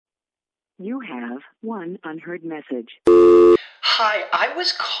You have one unheard message. Hi, I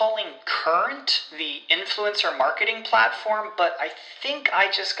was calling Current, the influencer marketing platform, but I think I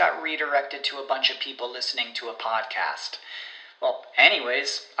just got redirected to a bunch of people listening to a podcast. Well,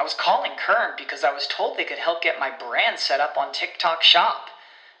 anyways, I was calling Current because I was told they could help get my brand set up on TikTok Shop,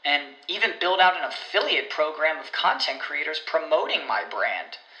 and even build out an affiliate program of content creators promoting my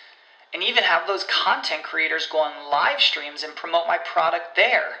brand, and even have those content creators go on live streams and promote my product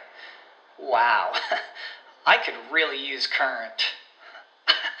there. Wow, I could really use Current.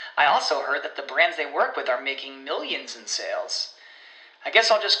 I also heard that the brands they work with are making millions in sales. I guess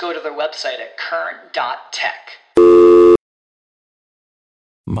I'll just go to their website at current.tech.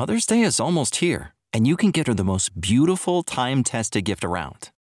 Mother's Day is almost here, and you can get her the most beautiful time-tested gift around.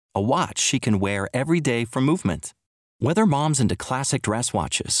 A watch she can wear every day from Movement. Whether mom's into classic dress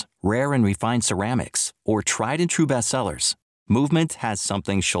watches, rare and refined ceramics, or tried-and-true bestsellers, Movement has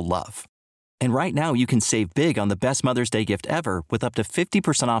something she'll love. And right now, you can save big on the best Mother's Day gift ever with up to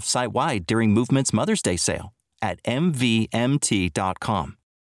 50% off site-wide during Movement's Mother's Day sale at MVMT.com.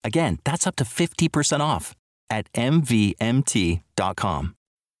 Again, that's up to 50% off at MVMT.com.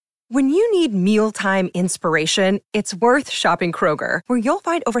 When you need mealtime inspiration, it's worth shopping Kroger, where you'll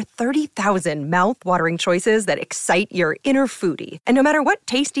find over 30,000 mouth-watering choices that excite your inner foodie. And no matter what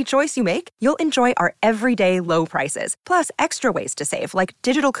tasty choice you make, you'll enjoy our everyday low prices, plus extra ways to save, like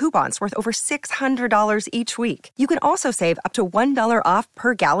digital coupons worth over $600 each week. You can also save up to $1 off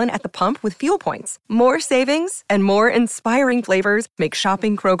per gallon at the pump with fuel points. More savings and more inspiring flavors make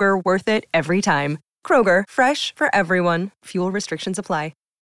shopping Kroger worth it every time. Kroger, fresh for everyone. Fuel restrictions apply.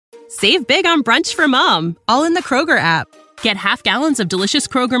 Save big on brunch for mom, all in the Kroger app. Get half gallons of delicious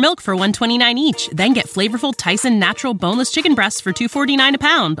Kroger milk for $1.29 each. Then get flavorful Tyson natural boneless chicken breasts for $2.49 a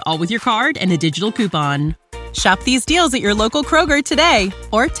pound, all with your card and a digital coupon. Shop these deals at your local Kroger today,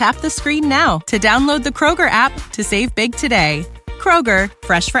 or tap the screen now to download the Kroger app to save big today. Kroger,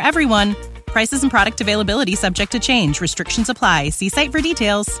 fresh for everyone. Prices and product availability subject to change. Restrictions apply. See site for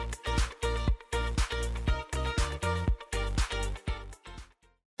details.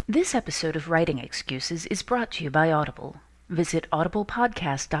 This episode of Writing Excuses is brought to you by Audible. Visit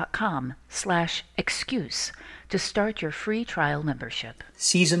audiblepodcast.com/excuse to start your free trial membership.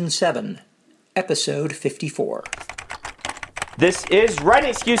 Season 7, Episode 54. This is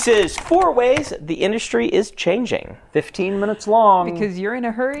Writing Excuses, 4 ways the industry is changing. 15 minutes long. Because you're in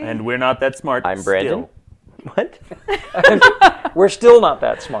a hurry. And we're not that smart. I'm Brandon. Still. What? We're still not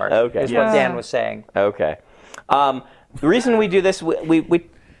that smart. Okay. Is what Dan was saying. Okay. The reason we do this, we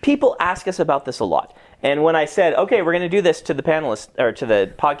people ask us about this a lot. And when I said, okay, we're going to do this to the panelists, or to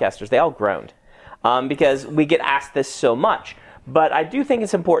the podcasters, they all groaned. Because we get asked this so much. But I do think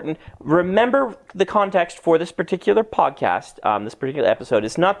it's important. Remember the context for this particular podcast, this particular episode.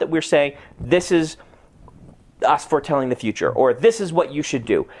 It's not that we're saying this is us foretelling the future, or this is what you should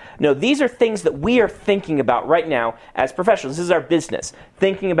do. No, these are things that we are thinking about right now as professionals. This is our business.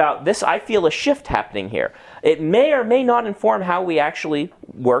 Thinking about this, I feel a shift happening here. It may or may not inform how we actually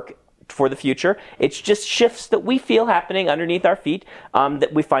work for the future. It's just shifts that we feel happening underneath our feet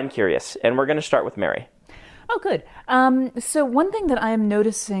that we find curious. And we're going to start with Mary. Oh, good. So one thing that I am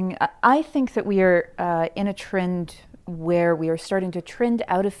noticing, I think that we are in a trend where we are starting to trend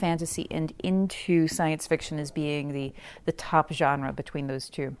out of fantasy and into science fiction as being the top genre between those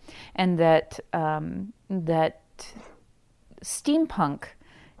two. And that that steampunk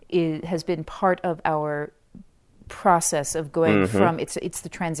has been part of our process of going from, it's the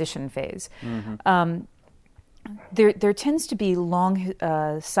transition phase. There tends to be long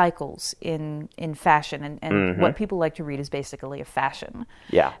cycles in fashion, and what people like to read is basically a fashion.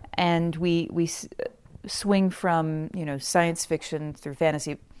 Yeah. And we swing from science fiction through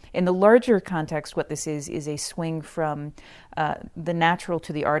fantasy. In the larger context, what this is a swing from the natural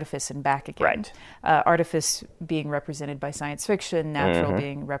to the artifice and back again. Right. Artifice being represented by science fiction, natural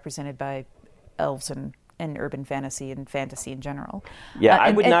being represented by elves and urban fantasy and fantasy in general. Yeah,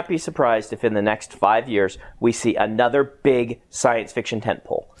 I would not be surprised if in the next 5 years we see another big science fiction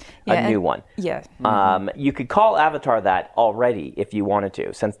tentpole, a new one. Yeah. You could call Avatar that already if you wanted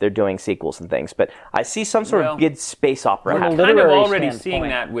to, since they're doing sequels and things. But I see some sort of good space opera happening. We're kind of already seeing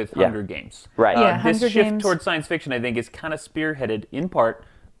that with Hunger Games. Right. This shift towards science fiction, I think, is kind of spearheaded in part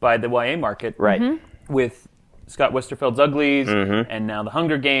by the YA market. Right. With Scott Westerfeld's Uglies, and now the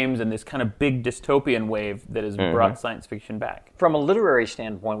Hunger Games, and this kind of big dystopian wave that has brought science fiction back. From a literary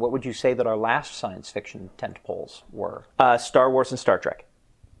standpoint, what would you say that our last science fiction tentpoles were? Star Wars and Star Trek.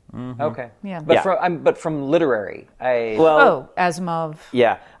 Okay. Yeah. But from literary, Asimov.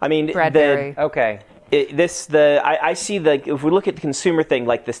 Yeah, I mean, Bradbury. Okay. I see if we look at the consumer thing,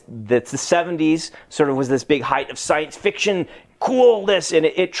 like the 70s sort of was this big height of science fiction, coolness, and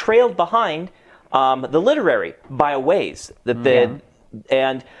it trailed behind the literary by a ways.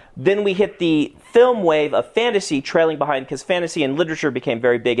 And then we hit the film wave of fantasy trailing behind, because fantasy and literature became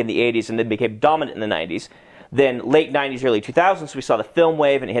very big in the 80s and then became dominant in the 90s. Then late 90s, early 2000s, we saw the film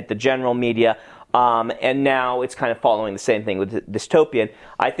wave and it hit the general media. And now it's kind of following the same thing with dystopian.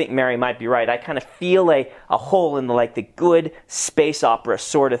 I think Mary might be right. I kind of feel a hole in the good space opera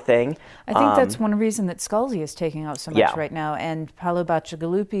sort of thing. I think that's one reason that Scalzi is taking out so much right now. And Paolo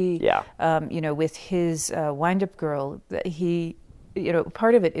Bacigalupi, with his Wind-Up Girl, he...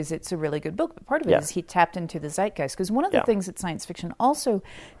 part of it is it's a really good book, but part of it is he tapped into the zeitgeist. Because one of the things that science fiction also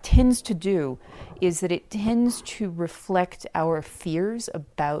tends to do is that it tends to reflect our fears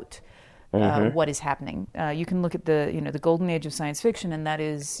about what is happening. You can look at the golden age of science fiction, and that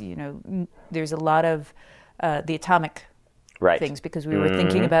is, there's a lot of the atomic things, because we were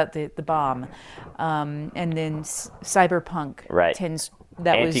thinking about the bomb, and then cyberpunk tends.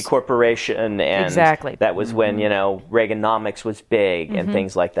 Anti-corporation, and exactly. That was when Reaganomics was big and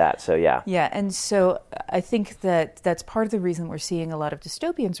things like that. So yeah, and so I think that's part of the reason we're seeing a lot of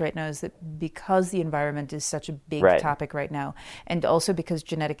dystopians right now, is that because the environment is such a big topic right now, and also because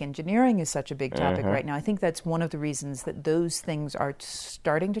genetic engineering is such a big topic right now. I think that's one of the reasons that those things are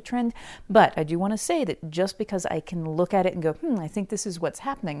starting to trend. But I do want to say that just because I can look at it and go, I think this is what's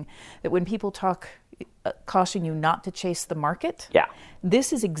happening, that when people caution you not to chase the market.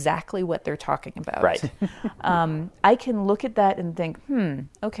 This is exactly what they're talking about. Right. I can look at that and think,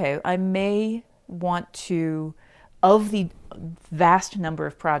 okay, I may want to, of the vast number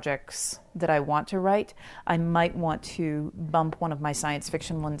of projects that I want to write, I might want to bump one of my science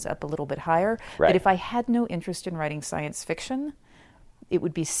fiction ones up a little bit higher. Right. But if I had no interest in writing science fiction, it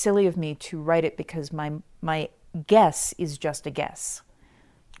would be silly of me to write it because my guess is just a guess.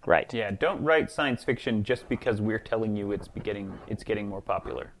 Right. Yeah, don't write science fiction just because we're telling you it's getting more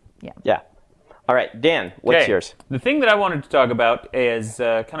popular. Yeah. All right, Dan, what's yours? The thing that I wanted to talk about is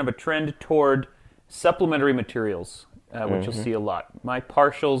kind of a trend toward supplementary materials, which you'll see a lot. My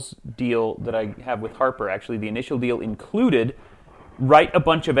partials deal that I have with Harper, actually, the initial deal included write a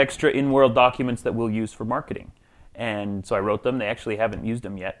bunch of extra in-world documents that we'll use for marketing. And so I wrote them. They actually haven't used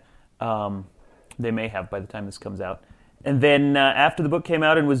them yet. They may have by the time this comes out. And then after the book came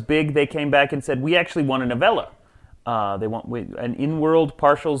out and was big, they came back and said, we actually want a novella. They want an in-world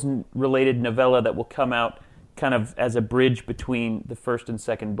partials-related novella that will come out kind of as a bridge between the first and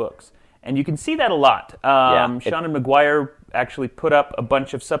second books. And you can see that a lot. Shannon McGuire actually put up a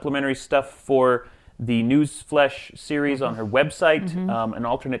bunch of supplementary stuff for the Newsflesh series on her website, an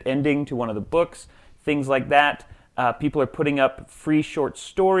alternate ending to one of the books, things like that. People are putting up free short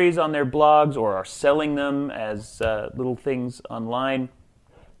stories on their blogs or are selling them as little things online.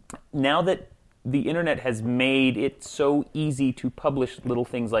 Now that the internet has made it so easy to publish little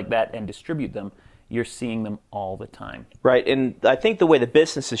things like that and distribute them, you're seeing them all the time. Right, and I think the way the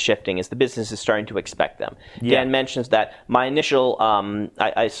business is shifting is the business is starting to expect them. Dan mentions that my initial,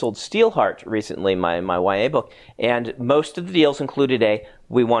 I sold Steelheart recently, my YA book, and most of the deals included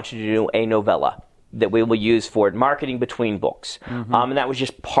we want you to do a novella that we will use for marketing between books. And that was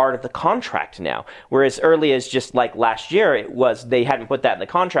just part of the contract now. Whereas early as just like last year, it was they hadn't put that in the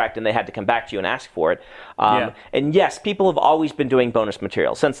contract and they had to come back to you and ask for it. And yes, people have always been doing bonus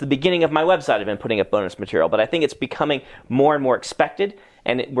material. Since the beginning of my website, I've been putting up bonus material. But I think it's becoming more and more expected,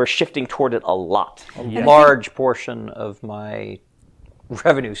 and we're shifting toward it a lot. A large portion of my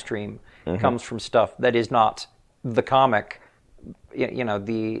revenue stream comes from stuff that is not the comic.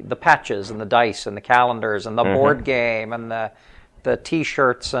 The patches and the dice and the calendars and the board game and the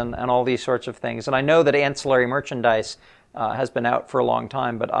T-shirts and all these sorts of things. And I know that ancillary merchandise has been out for a long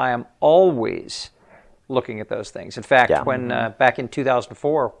time, but I am always looking at those things. In fact, when back in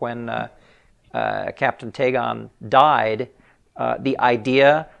 2004, when Captain Tagon died, the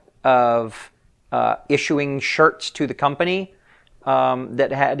idea of issuing shirts to the company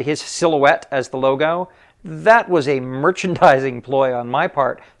that had his silhouette as the logo, that was a merchandising ploy on my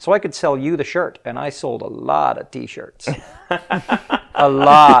part, so I could sell you the shirt, and I sold a lot of T-shirts. A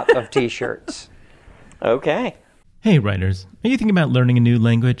lot of T-shirts. Okay. Hey, writers. Are you thinking about learning a new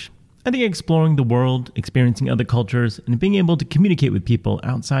language? I think exploring the world, experiencing other cultures, and being able to communicate with people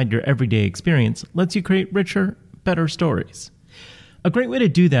outside your everyday experience lets you create richer, better stories. A great way to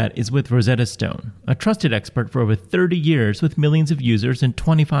do that is with Rosetta Stone, a trusted expert for over 30 years with millions of users and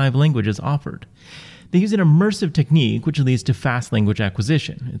 25 languages offered. They use an immersive technique which leads to fast language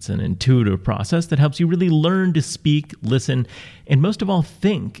acquisition. It's an intuitive process that helps you really learn to speak, listen, and most of all,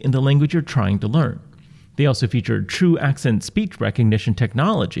 think in the language you're trying to learn. They also feature true accent speech recognition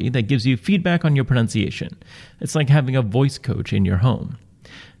technology that gives you feedback on your pronunciation. It's like having a voice coach in your home.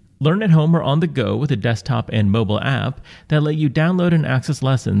 Learn at home or on the go with a desktop and mobile app that let you download and access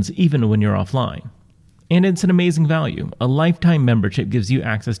lessons even when you're offline. And it's an amazing value. A lifetime membership gives you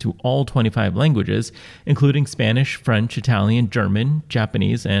access to all 25 languages, including Spanish, French, Italian, German,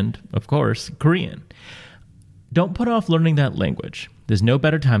 Japanese, and, of course, Korean. Don't put off learning that language. There's no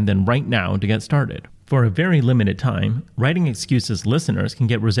better time than right now to get started. For a very limited time, Writing Excuses listeners can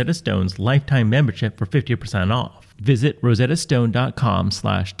get Rosetta Stone's lifetime membership for 50% off. Visit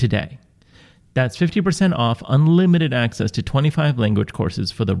rosettastone.com/today. That's 50% off unlimited access to 25 language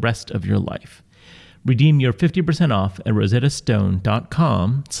courses for the rest of your life. Redeem your 50% off at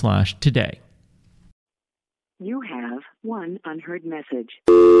rosettastone.com/today. You have one unheard message.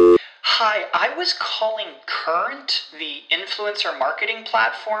 Hi, I was calling Current, the influencer marketing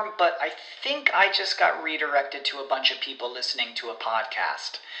platform, but I think I just got redirected to a bunch of people listening to a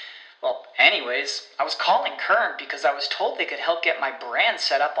podcast. Well, anyways, I was calling Current because I was told they could help get my brand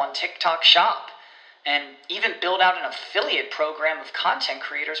set up on TikTok Shop, and even build out an affiliate program of content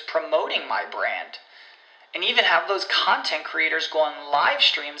creators promoting my brand, and even have those content creators go on live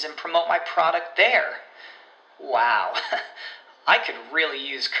streams and promote my product there. Wow. I could really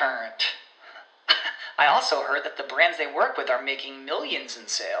use Current. I also heard that the brands they work with are making millions in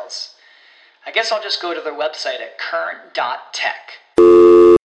sales. I guess I'll just go to their website at current.tech.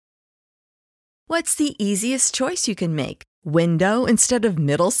 What's the easiest choice you can make? Window instead of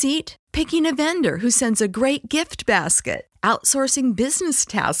middle seat? Picking a vendor who sends a great gift basket? Outsourcing business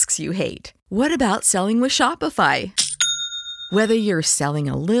tasks you hate? What about selling with Shopify? Whether you're selling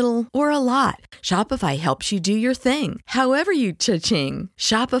a little or a lot, Shopify helps you do your thing, however you cha-ching.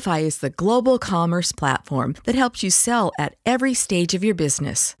 Shopify is the global commerce platform that helps you sell at every stage of your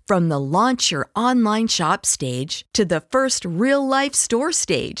business. From the launch your online shop stage to the first real-life store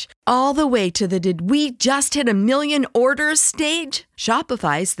stage, all the way to the did we just hit 1 million orders stage.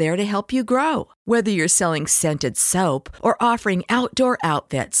 Shopify's there to help you grow. Whether you're selling scented soap or offering outdoor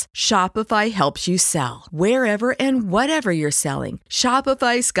outfits, Shopify helps you sell. Wherever and whatever you're selling,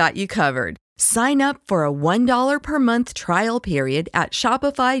 Shopify's got you covered. Sign up for a $1 per month trial period at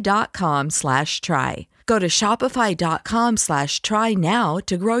shopify.com/try. Go to shopify.com/try now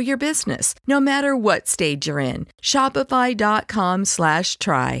to grow your business, no matter what stage you're in.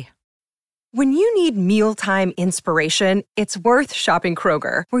 Shopify.com/try. When you need mealtime inspiration, it's worth shopping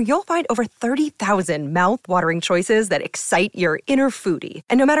Kroger, where you'll find over 30,000 mouth-watering choices that excite your inner foodie.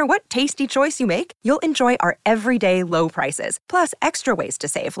 And no matter what tasty choice you make, you'll enjoy our everyday low prices, plus extra ways to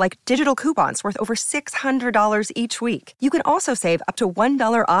save, like digital coupons worth over $600 each week. You can also save up to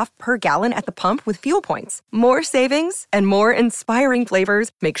 $1 off per gallon at the pump with fuel points. More savings and more inspiring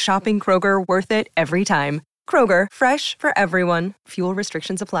flavors make shopping Kroger worth it every time. Kroger, fresh for everyone. Fuel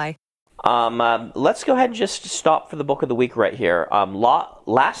restrictions apply. Let's go ahead and just stop for the book of the week right here.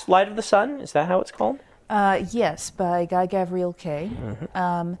 Last Light of the Sun, is that how it's called? Yes, by Guy Gavriel Kay.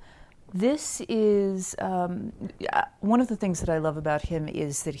 Mm-hmm. This is one of the things that I love about him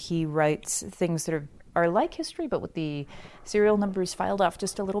is that he writes things that are like history, but with the serial numbers filed off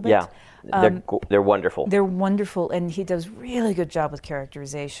just a little bit. Yeah, they're wonderful. They're wonderful, and he does really good job with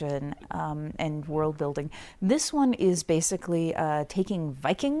characterization and world building. This one is basically taking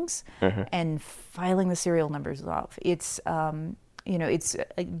Vikings and filing the serial numbers off. It's it's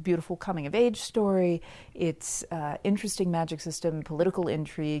a beautiful coming-of-age story. It's interesting magic system, political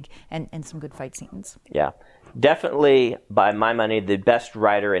intrigue, and some good fight scenes. Yeah, definitely, by my money, the best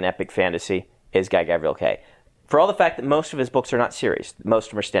writer in epic fantasy is Guy Gavriel Kay. For all the fact that most of his books are not series, most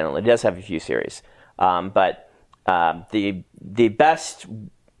of them are standalone. He does have a few series, but the best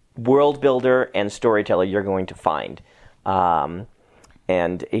world builder and storyteller you're going to find,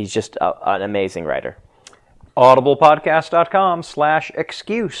 and he's just an amazing writer.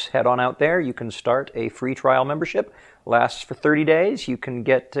 audiblepodcast.com/excuse. Head on out there. You can start a free trial membership. Lasts for 30 days. You can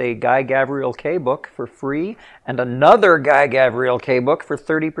get a Guy Gavriel Kay book for free and another Guy Gavriel Kay book for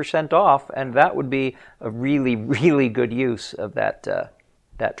 30% off, and that would be a really, really good use of that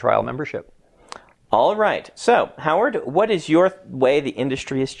trial membership. All right. So, Howard, what is your way the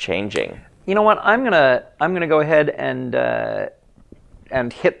industry is changing? You know what? I'm gonna go ahead and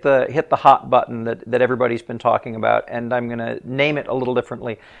hit the hot button that everybody's been talking about, and I'm gonna name it a little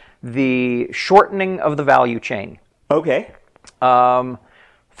differently: the shortening of the value chain. Okay.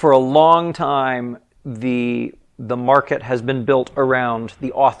 For a long time, the the market has been built around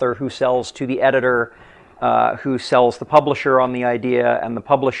the author who sells to the editor, who sells the publisher on the idea, and the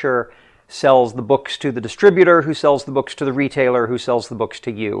publisher sells the books to the distributor, who sells the books to the retailer, who sells the books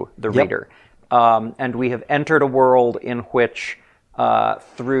to you, the reader. And we have entered a world in which,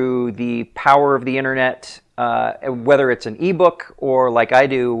 through the power of the internet, whether it's an ebook or like I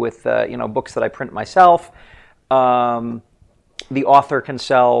do with books that I print myself, the author can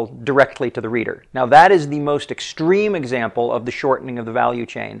sell directly to the reader. Now that is the most extreme example of the shortening of the value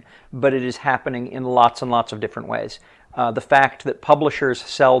chain, but it is happening in lots and lots of different ways. The fact that publishers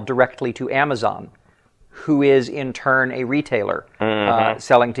sell directly to Amazon, who is in turn a retailer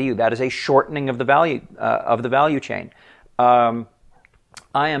selling to you, that is a shortening of the value chain.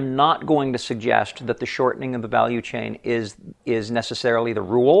 I am not going to suggest that the shortening of the value chain is necessarily the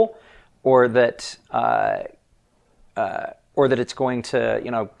rule, or that it's going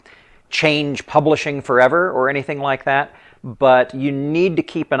to change publishing forever or anything like that. But you need to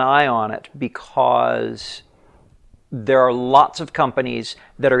keep an eye on it, because there are lots of companies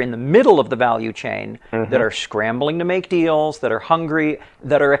that are in the middle of the value chain that are scrambling to make deals, that are hungry,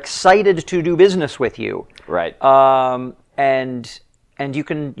 that are excited to do business with you. Right. And you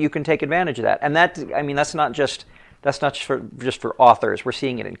can take advantage of that. And that's not just for authors. We're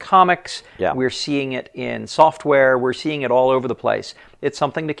seeing it in comics. Yeah. We're seeing it in software. We're seeing it all over the place. It's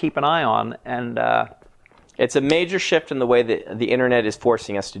something to keep an eye on. And it's a major shift in the way that the internet is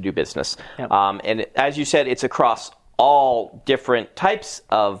forcing us to do business. Yep. And as you said, it's across all different types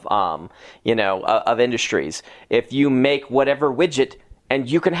of industries. If you make whatever widget and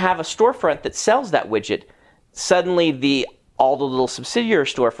you can have a storefront that sells that widget, suddenly all the little subsidiary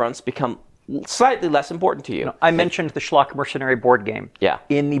storefronts become slightly less important to you. I mentioned the Schlock Mercenary board game. Yeah.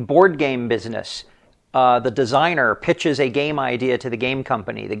 In the board game business, the designer pitches a game idea to the game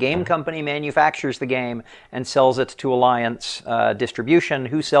company. The game company manufactures the game and sells it to Alliance Distribution,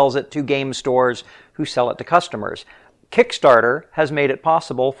 who sells it to game stores, who sell it to customers. Kickstarter has made it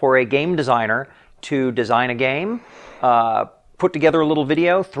possible for a game designer to design a game, put together a little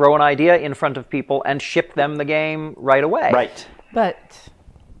video, throw an idea in front of people, and ship them the game right away. Right. But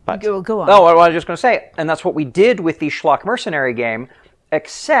go on. Oh, I was just going to say, and that's what we did with the Schlock Mercenary game,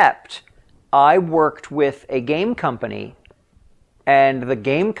 except I worked with a game company, and the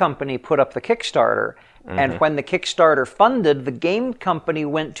game company put up the Kickstarter, and when the Kickstarter funded, the game company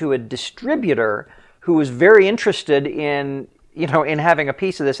went to a distributor who was very interested in having a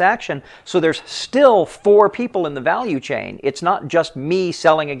piece of this action. So there's still 4 people in the value chain. It's not just me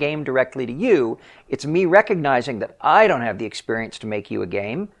selling a game directly to you. It's me recognizing that I don't have the experience to make you a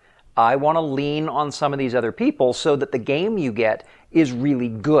game. I want to lean on some of these other people so that the game you get is really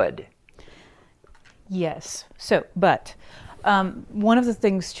good. Yes. So, but one of the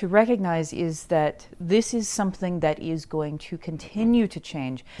things to recognize is that this is something that is going to continue to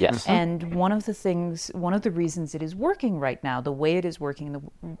change. Yes. And one of the reasons it is working right now, the way it is working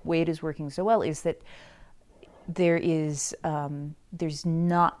so well, is that there's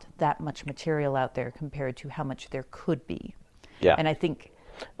not that much material out there compared to how much there could be. Yeah. And I think.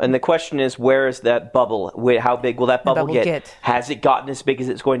 And the question is, where is that bubble? How big will that bubble get? Has it gotten as big as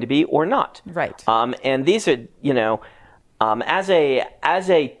it's going to be, or not? Right. And these are, as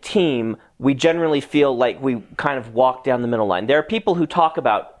a team, we generally feel like we kind of walk down the middle line. There are people who talk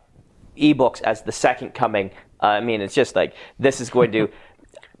about ebooks as the second coming. It's just like, this is going to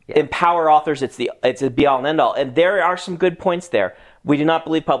empower authors. It's a be-all and end-all. And there are some good points there. We do not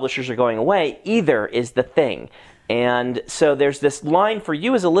believe publishers are going away. Either is the thing. And so there's this line for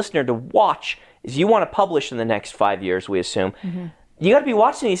you as a listener to watch as you want to publish in the next 5 years, we assume. You got to be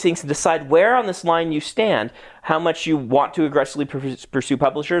watching these things to decide where on this line you stand, how much you want to aggressively pursue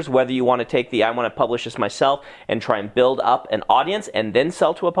publishers, whether you want to take I want to publish this myself and try and build up an audience and then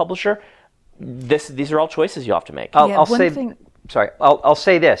sell to a publisher. These are all choices you have to make. I'll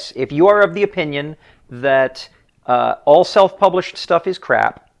say this. If you are of the opinion that all self-published stuff is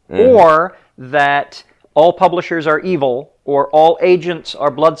crap, or that all publishers are evil, or all agents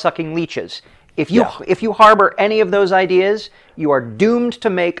are blood-sucking leeches, if you harbor any of those ideas, you are doomed to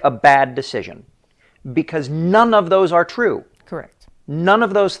make a bad decision, because none of those are true. Correct. None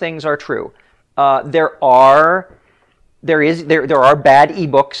of those things are true. There are bad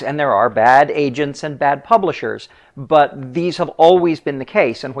ebooks, and there are bad agents and bad publishers, but these have always been the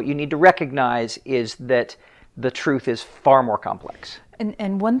case. And what you need to recognize is that the truth is far more complex.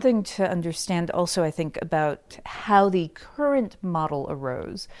 And one thing to understand also, I think, about how the current model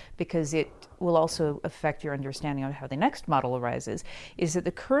arose, because it will also affect your understanding of how the next model arises, is that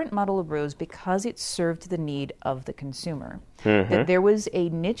the current model arose because it served the need of the consumer. That there was a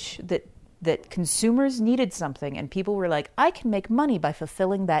niche that that consumers needed something and people were like, I can make money by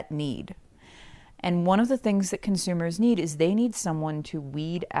fulfilling that need. And one of the things that consumers need is they need someone to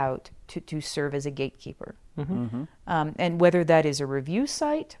weed out, to serve as a gatekeeper. And whether that is a review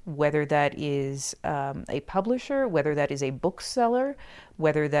site, whether that is a publisher, whether that is a bookseller,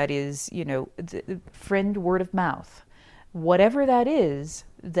 whether that is, friend word of mouth, whatever that is,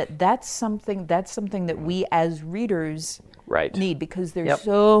 that's something that we as readers need, because there's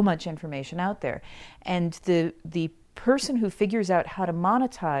so much information out there. And the person who figures out how to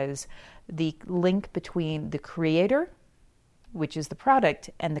monetize the link between the creator, which is the product,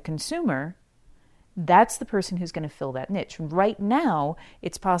 and the consumer, that's the person who's going to fill that niche. Right now,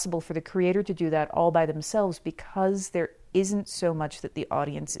 it's possible for the creator to do that all by themselves because there isn't so much that the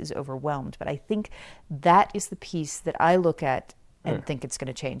audience is overwhelmed. But I think that is the piece that I look at and think it's going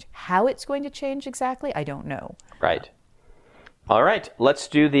to change. How it's going to change exactly, I don't know. Right. All right. Let's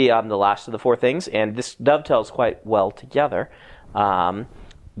do the last of the four things, and this dovetails quite well together.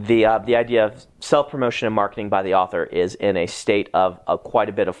 The idea of self-promotion and marketing by the author is in a state of quite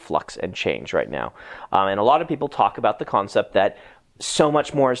a bit of flux and change right now. And a lot of people talk about the concept that so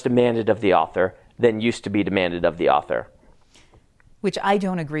much more is demanded of the author than used to be demanded of the author. Which I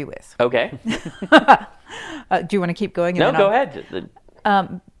don't agree with. Okay. Do you want to keep going? No, go ahead.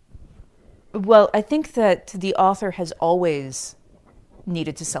 Well, I think that the author has always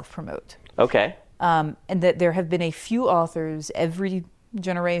needed to self-promote. Okay. And that there have been a few authors every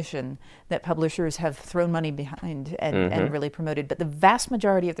generation that publishers have thrown money behind and really promoted. But the vast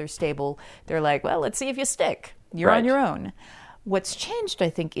majority of their stable, they're like, well, let's see if you stick. You're on your own. What's changed, I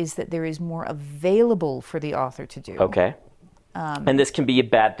think, is that there is more available for the author to do. Okay. And this can be a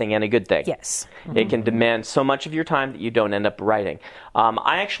bad thing and a good thing. Yes. It can demand so much of your time that you don't end up writing.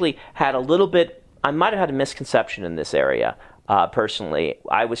 I actually had I might have had a misconception in this area, personally.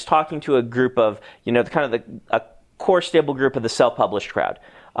 I was talking to a group of, a core stable group of the self-published crowd.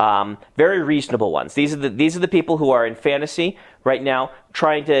 Very reasonable ones. These are the people who are in fantasy right now,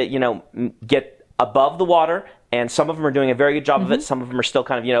 trying to, get above the water. And some of them are doing a very good job of it. Some of them are still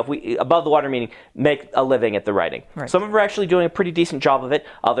kind of, above the water, meaning make a living at the writing. Right. Some of them are actually doing a pretty decent job of it.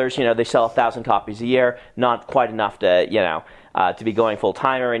 Others, they sell 1,000 copies a year, not quite enough to, to be going full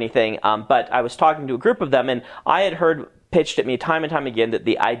time or anything. But I was talking to a group of them, and I had heard pitched at me time and time again that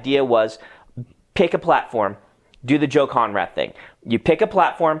the idea was pick a platform, do the Joe Conrad thing. You pick a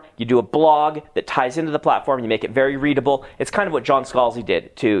platform, you do a blog that ties into the platform, you make it very readable. It's kind of what John Scalzi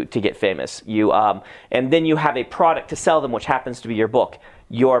did to get famous. And then you have a product to sell them, which happens to be your book.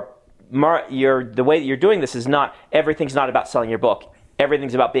 The way that you're doing this is everything's not about selling your book.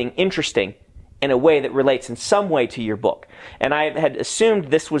 Everything's about being interesting in a way that relates in some way to your book. And I had assumed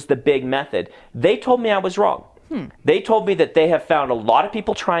this was the big method. They told me I was wrong. They told me that they have found a lot of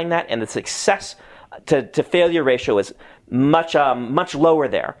people trying that, and the success to failure ratio is much lower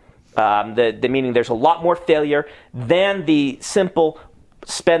there. The meaning there's a lot more failure than the simple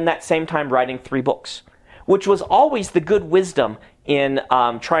spend that same time writing 3 books, which was always the good wisdom in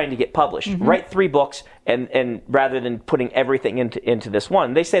trying to get published. Write 3 books and rather than putting everything into this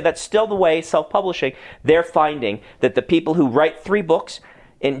one. They say that's still the way self-publishing. They're finding that the people who write 3 books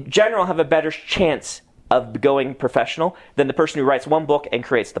in general have a better chance of going professional than the person who writes 1 book and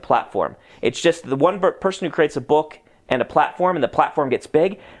creates the platform. It's just the one person who creates a book and a platform, and the platform gets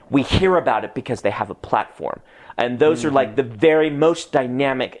big, we hear about it because they have a platform. And those are like the very most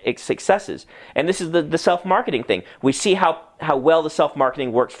dynamic successes. And this is the self-marketing thing. We see how well the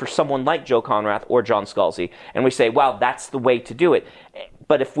self-marketing works for someone like Joe Conrad or John Scalzi, and we say, wow, that's the way to do it.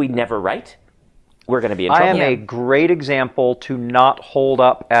 But if we never write, we're going to be in trouble. I am a great example to not hold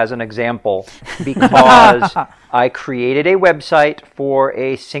up as an example because I created a website for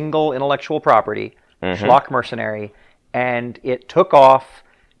a single intellectual property, Schlock Mercenary, and it took off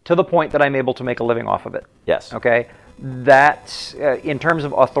to the point that I'm able to make a living off of it. Yes. Okay? That's, in terms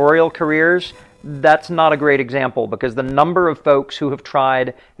of authorial careers, that's not a great example because the number of folks who have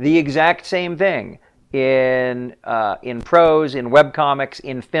tried the exact same thing in prose, in webcomics,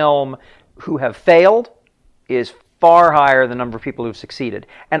 in film, who have failed is far higher than the number of people who've succeeded.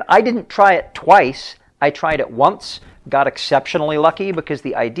 And I didn't try it twice. I tried it once, got exceptionally lucky because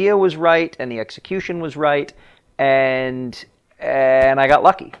the idea was right and the execution was right, and I got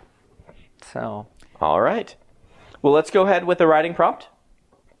lucky. So. All right. Well, let's go ahead with the writing prompt.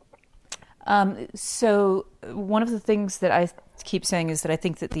 So one of the things that I keep saying is that I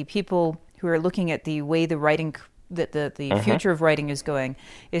think that the people who are looking at the way the writing that the future of writing is going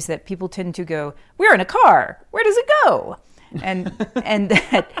is that people tend to go, we're in a car, where does it go? And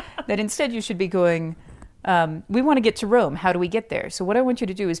that instead you should be going, we want to get to Rome, how do we get there? So what I want you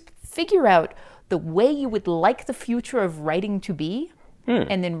to do is figure out the way you would like the future of writing to be,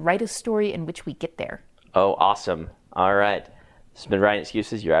 and then write a story in which we get there. Oh, awesome. All right. This has been Writing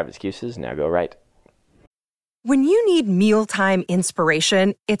Excuses, your average excuses. Now go write. When you need mealtime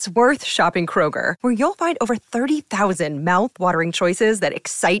inspiration, it's worth shopping Kroger, where you'll find over 30,000 mouth-watering choices that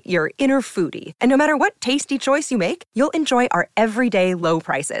excite your inner foodie. And no matter what tasty choice you make, you'll enjoy our everyday low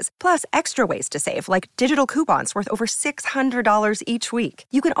prices, plus extra ways to save, like digital coupons worth over $600 each week.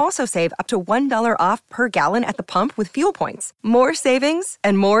 You can also save up to $1 off per gallon at the pump with fuel points. More savings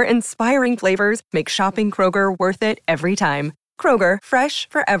and more inspiring flavors make shopping Kroger worth it every time. Kroger, fresh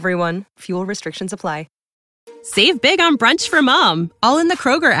for everyone. Fuel restrictions apply. Save big on brunch for mom, all in the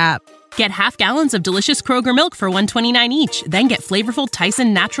Kroger app. Get half gallons of delicious Kroger milk for $1.29 each. Then get flavorful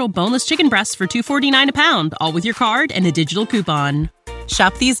Tyson natural boneless chicken breasts for $2.49 a pound, all with your card and a digital coupon.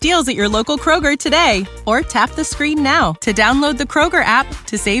 Shop these deals at your local Kroger today, or tap the screen now to download the Kroger app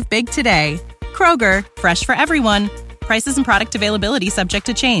to save big today. Kroger, fresh for everyone. Prices and product availability subject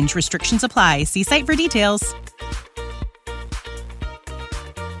to change. Restrictions apply. See site for details.